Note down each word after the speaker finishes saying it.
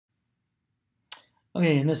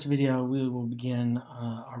Okay, in this video we will begin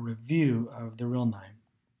our review of the real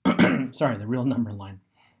line. Sorry, the real number line.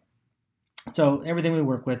 So everything we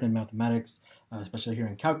work with in mathematics, especially here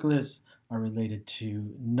in calculus, are related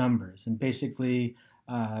to numbers. And basically,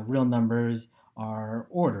 real numbers are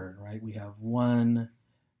ordered, right? We have one.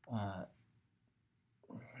 Why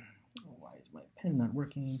is my pen not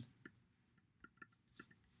working?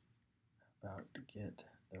 About to get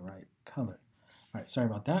the right color. All right, sorry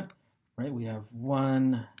about that. Right, we have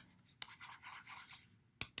one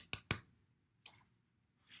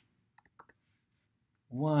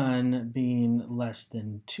being less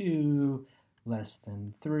than 2, less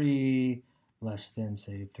than 3, less than,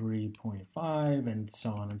 say, 3.5, and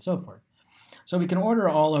so on and so forth. So we can order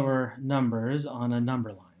all of our numbers on a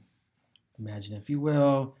number line. Imagine, if you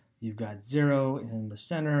will, you've got 0 in the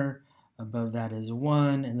center, above that is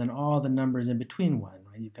 1, and then all the numbers in between 1.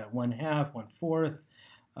 Right? You've got 1/2, 1/4,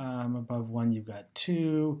 above 1 you've got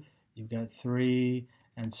 2, you've got 3,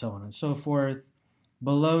 and so on and so forth.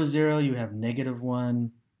 Below 0 you have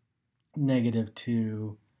 -1,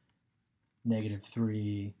 -2,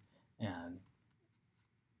 -3, and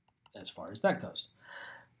as far as that goes.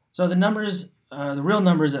 So the numbers, the real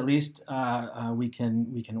numbers at least, we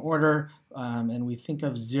can order, and we think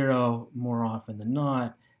of 0 more often than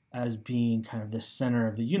not as being kind of the center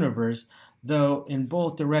of the universe, though in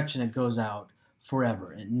both directions it goes out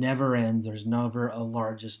forever. It never ends. There's never a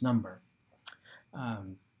largest number.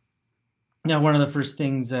 Now, one of the first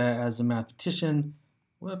things as a mathematician,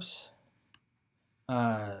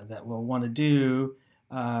 that we'll want to do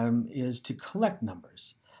is to collect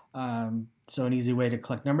numbers. So an easy way to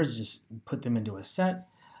collect numbers is just put them into a set.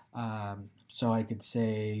 So I could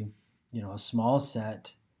say, a small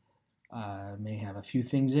set may have a few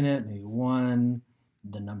things in it, maybe 1,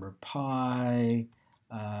 the number pi,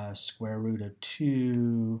 square root of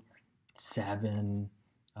 2, 7,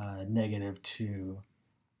 -2.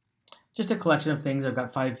 Just a collection of things. I've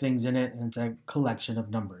got 5 things in it, and it's a collection of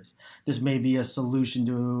numbers. This may be a solution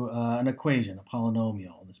to an equation, a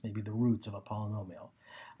polynomial. This may be the roots of a polynomial.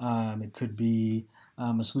 It could be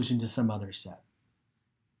a solution to some other set.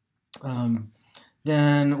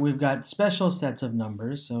 Then we've got special sets of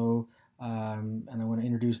numbers. So, and I want to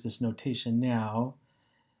introduce this notation now.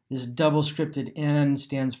 This double scripted n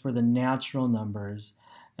stands for the natural numbers,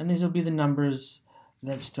 and these will be the numbers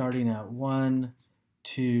that's starting at 1,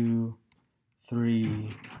 2,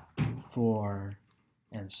 3, 4,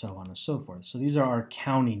 and so on and so forth. So these are our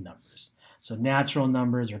counting numbers. So natural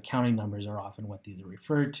numbers or counting numbers are often what these are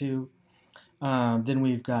referred to. Then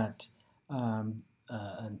we've got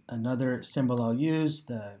another symbol I'll use,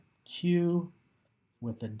 the Q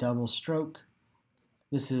with the double stroke.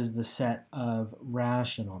 This is the set of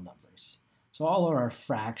rational numbers. So all of our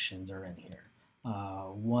fractions are in here.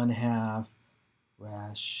 1/2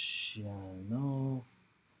 rational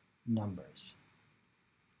numbers.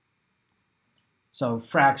 So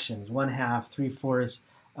fractions, 1/2, 3/4,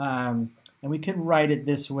 and we could write it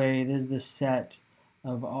this way. This is the set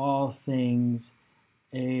of all things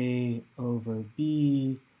a over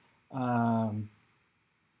b,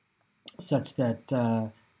 such that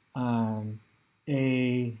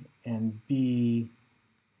a and b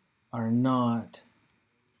are not,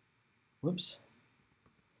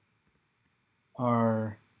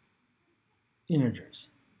 are integers.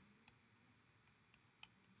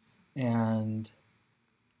 And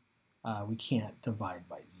we can't divide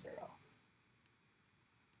by 0.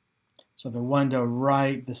 So if I wanted to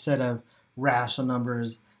write the set of rational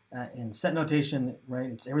numbers in set notation, right,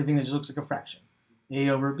 it's everything that just looks like a fraction. A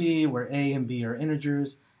over b, where a and b are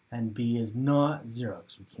integers, and b is not 0,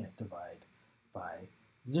 because we can't divide by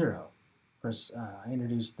 0. Of course, I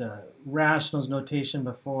introduced the rationals notation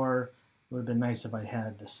before. It would have been nice if I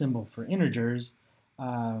had the symbol for integers.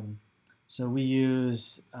 So we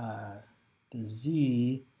use the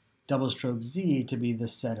z, double stroke z, to be the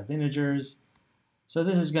set of integers. So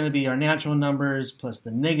this is going to be our natural numbers plus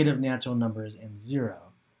the negative natural numbers and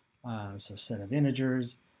 0. So set of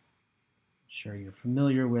integers. I'm sure you're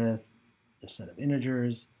familiar with the set of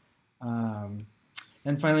integers. And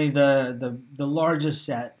finally, the largest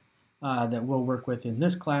set that we'll work with in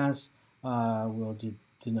this class will be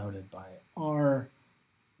denoted by R,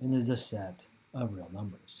 and is a set of real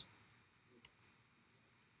numbers.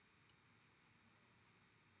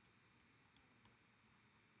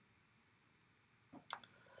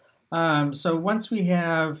 So once we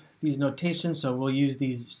have these notations, so we'll use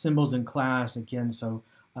these symbols in class again, so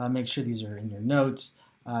make sure these are in your notes.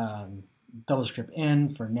 Double script n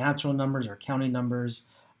for natural numbers or counting numbers,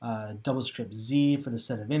 double script z for the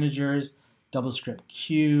set of integers, double script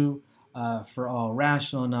q for all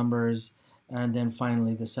rational numbers, and then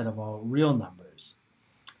finally the set of all real numbers.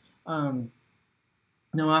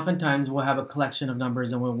 Now, oftentimes we'll have a collection of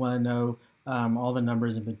numbers and we'll want to know all the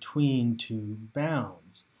numbers in between two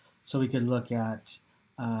bounds. So we could look at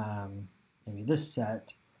maybe this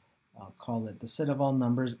set. I'll call it the set of all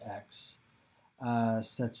numbers x,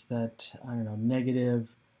 such that, I don't know,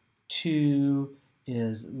 negative 2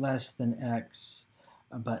 is less than x,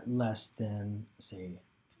 but less than, say,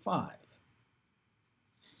 5.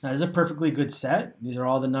 Now, this is a perfectly good set. These are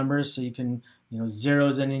all the numbers, so you can, 0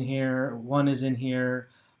 is in here, 1 is in here,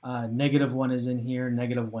 negative 1 is in here,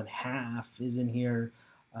 negative 1/2 is in here,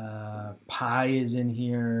 pi is in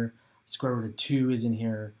here, square root of 2 is in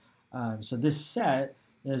here. So this set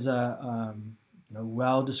is a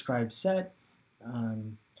well-described set,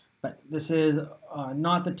 but this is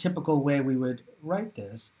not the typical way we would write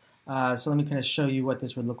this. So let me kind of show you what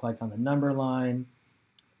this would look like on the number line.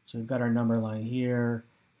 So we've got our number line here.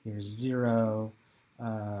 Here's 0,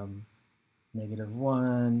 negative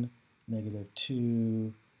 1, negative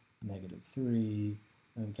 2, negative 3.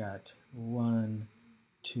 And we've got 1,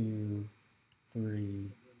 2,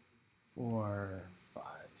 3, 4, 5,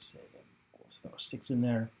 6. Let's throw 6 in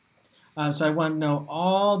there. So I want to know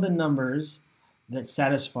all the numbers that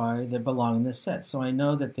satisfy, that belong in this set. So I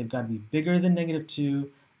know that they've got to be bigger than negative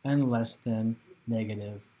 2 and less than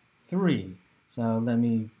negative 3. So let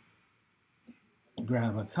me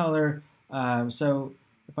grab a color. So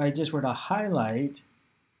if I just were to highlight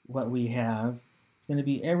what we have, it's going to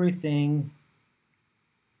be everything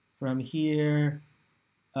from here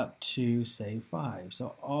up to, say, 5.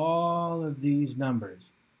 So all of these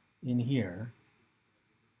numbers in here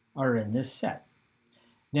are in this set.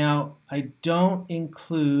 Now, I don't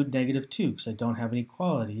include negative 2 because I don't have an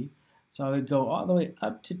equality. So I would go all the way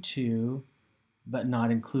up to 2, but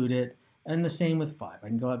not include it. And the same with 5. I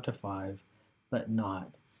can go up to 5, but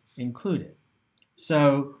not include it.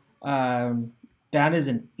 So that is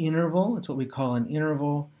an interval. It's what we call an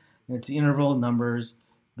interval. And it's the interval numbers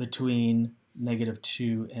between negative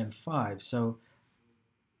 2 and 5. So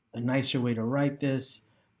a nicer way to write this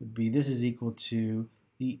would be this is equal to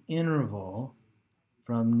the interval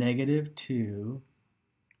from negative 2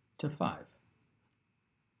 to 5.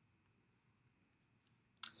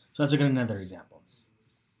 So let's look at another example.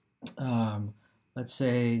 Let's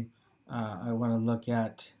say I want to look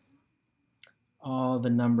at all the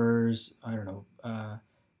numbers, I don't know,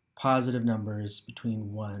 positive numbers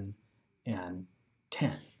between 1 and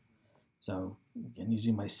 10. So again,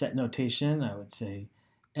 using my set notation, I would say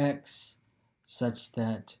x such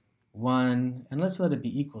that 1, and let's let it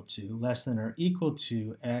be equal to, less than or equal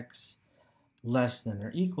to x less than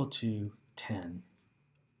or equal to 10.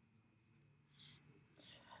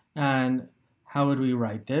 And how would we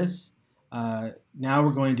write this? Now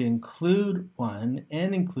we're going to include 1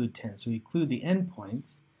 and include 10. So we include the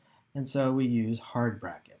endpoints, and so we use hard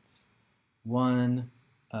brackets. 1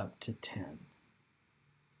 up to 10.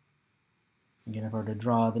 Again, if I were to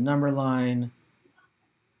draw the number line,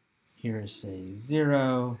 here is, say,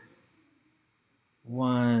 0,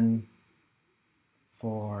 1,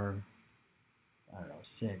 4, I don't know,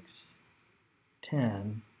 6,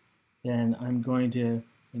 10. Then I'm going to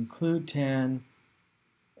include 10,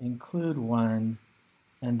 include 1,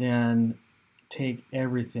 and then take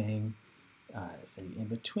everything, say, in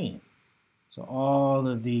between. So all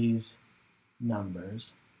of these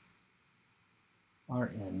numbers are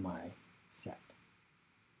in my set.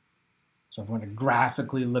 So if I want to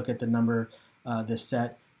graphically look at the number, this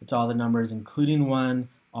set, it's all the numbers including 1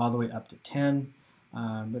 all the way up to 10.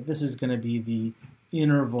 But this is going to be the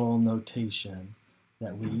interval notation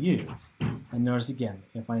that we use. And notice again,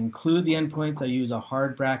 if I include the endpoints, I use a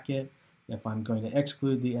hard bracket. If I'm going to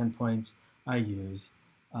exclude the endpoints, I use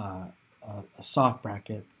a soft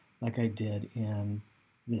bracket like I did in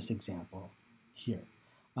this example here.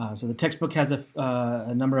 So the textbook has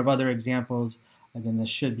a number of other examples. Again, this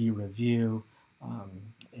should be review,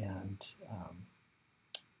 and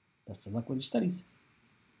best of luck with your studies.